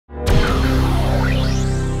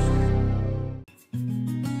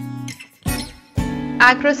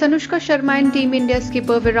Actress Anushka Sharma and Team India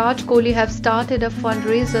skipper Virat Kohli have started a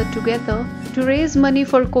fundraiser together to raise money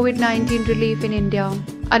for COVID-19 relief in India.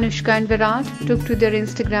 Anushka and Virat took to their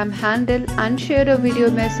Instagram handle and shared a video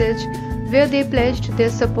message where they pledged their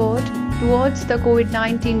support towards the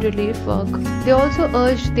COVID-19 relief work. They also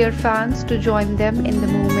urged their fans to join them in the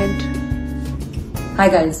movement. Hi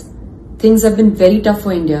guys, things have been very tough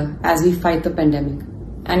for India as we fight the pandemic,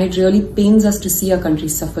 and it really pains us to see our country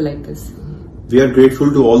suffer like this. We are grateful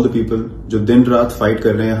to all the people जो दिन रात fight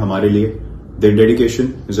कर रहे हैं हमारे लिए. Their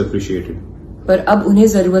dedication is appreciated. पर अब उन्हें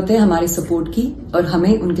जरूरत है हमारे support की और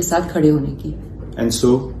हमें उनके साथ खड़े होने की. And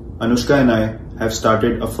so Anushka and I have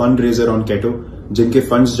started a fundraiser on Keto जिनके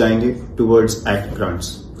funds जाएंगे towards ACT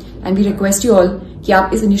grants. And we request you all कि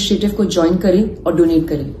आप इस initiative को join करें और donate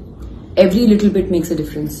करें. Every little bit makes a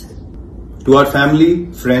difference. To our family,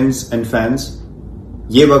 friends and fans,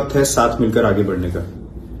 ये वक्त है साथ मिलकर आगे बढ़ने का.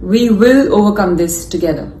 We will overcome this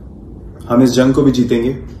together. हम इस जंग को भी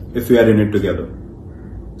जीतेंगे if we are in it together.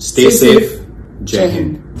 Stay safe. Jai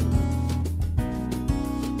Hind.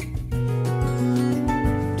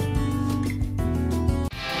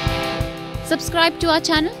 Subscribe to our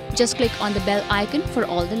channel. Just click on the bell icon for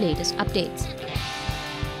all the latest updates.